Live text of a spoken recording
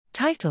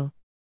Title: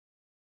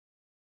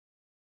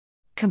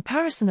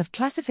 Comparison of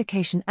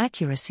classification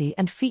accuracy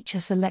and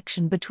feature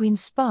selection between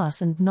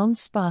sparse and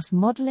non-sparse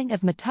modeling of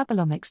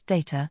metabolomics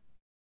data.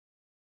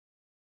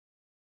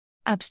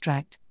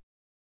 Abstract: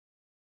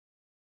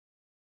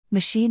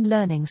 Machine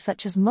learning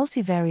such as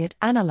multivariate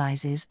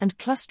analyses and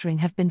clustering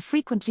have been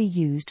frequently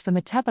used for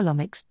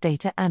metabolomics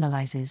data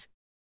analyses.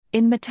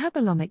 In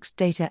metabolomics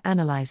data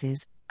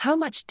analyses, how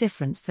much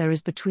difference there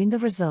is between the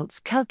results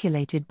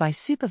calculated by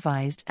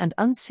supervised and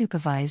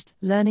unsupervised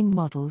learning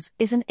models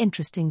is an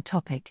interesting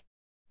topic.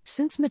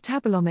 Since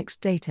metabolomics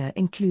data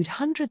include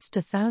hundreds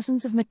to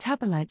thousands of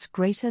metabolites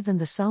greater than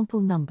the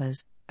sample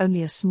numbers,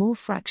 only a small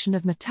fraction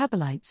of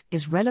metabolites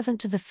is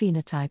relevant to the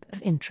phenotype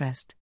of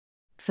interest.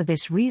 For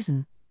this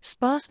reason,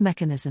 sparse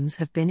mechanisms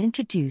have been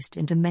introduced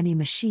into many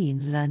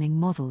machine learning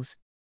models.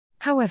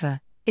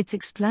 However, its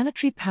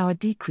explanatory power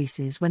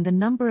decreases when the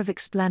number of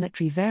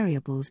explanatory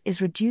variables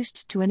is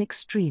reduced to an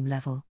extreme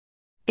level.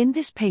 In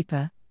this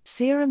paper,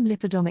 serum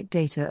lipidomic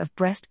data of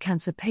breast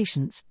cancer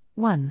patients,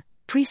 1,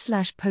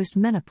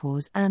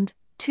 pre/post-menopause and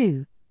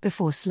 2,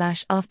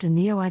 before/after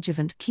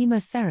neoadjuvant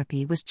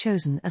chemotherapy was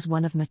chosen as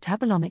one of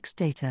metabolomics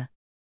data.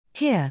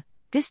 Here,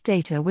 this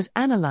data was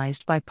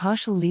analyzed by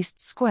partial least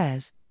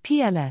squares,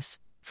 PLS,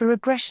 for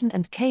regression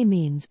and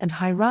k-means and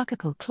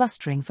hierarchical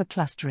clustering for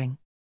clustering.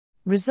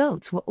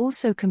 Results were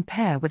also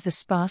compared with the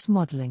sparse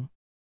modeling.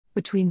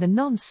 Between the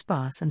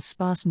non-sparse and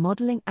sparse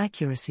modeling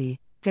accuracy,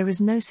 there is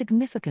no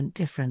significant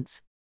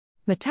difference.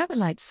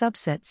 Metabolite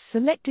subsets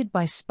selected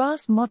by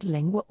sparse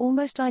modeling were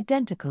almost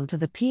identical to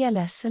the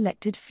PLS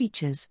selected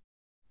features.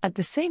 At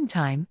the same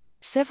time,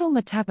 several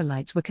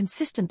metabolites were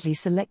consistently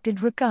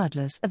selected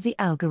regardless of the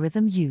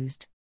algorithm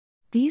used.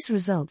 These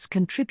results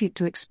contribute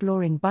to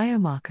exploring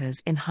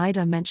biomarkers in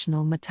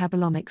high-dimensional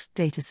metabolomics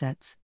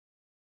datasets.